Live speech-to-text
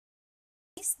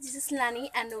This is Lani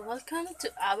and welcome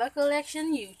to Abaca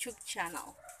Collection YouTube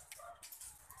channel.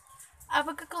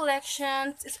 Abaca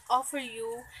Collections is offer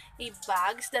you a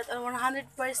bags that are 100%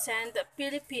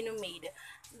 Filipino made.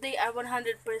 They are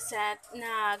 100%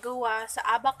 na gawa sa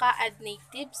Abaca and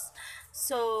natives.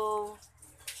 So,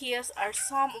 here's are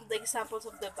some of the examples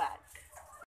of the bag.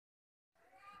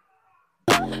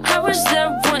 I was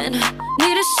there when I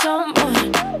needed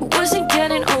someone who wasn't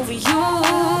getting over you.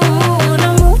 When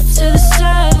I move to the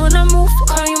side, when I move,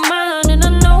 call you mine, and I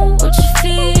know what you're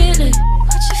feeling.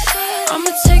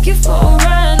 I'ma take you for a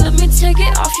ride, let me take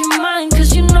it off your mind,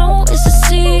 cause you know it's the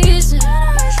season.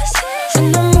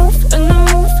 And I move, and I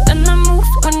move, and I move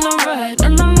when I ride,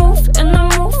 and I move, and I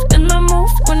move, and I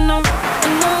move when I ride,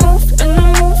 and I move, and I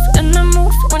move, and I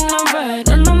move when I ride,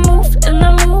 and I move, and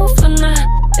I move when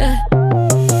yeah.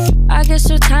 I get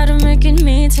so tired of making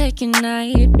me take a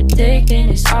night, predicting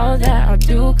it's all that I'll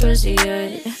do cause of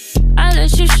you. I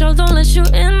let you show, don't let you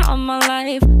in on my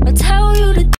life. I tell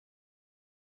you to.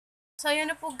 So,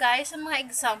 yun na po guys, ang mga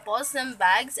examples ng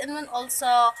bags, and one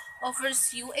also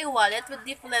offers you a wallet with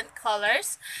different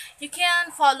colors. You can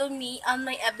follow me on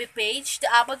my FB page, the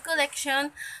Abaca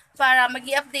Collection, para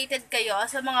magi updated kayo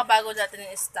sa mga bago natin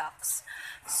in stocks.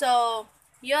 So,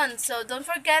 yun. So, don't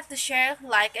forget to share,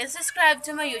 like, and subscribe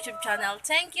to my YouTube channel.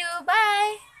 Thank you!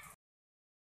 Bye!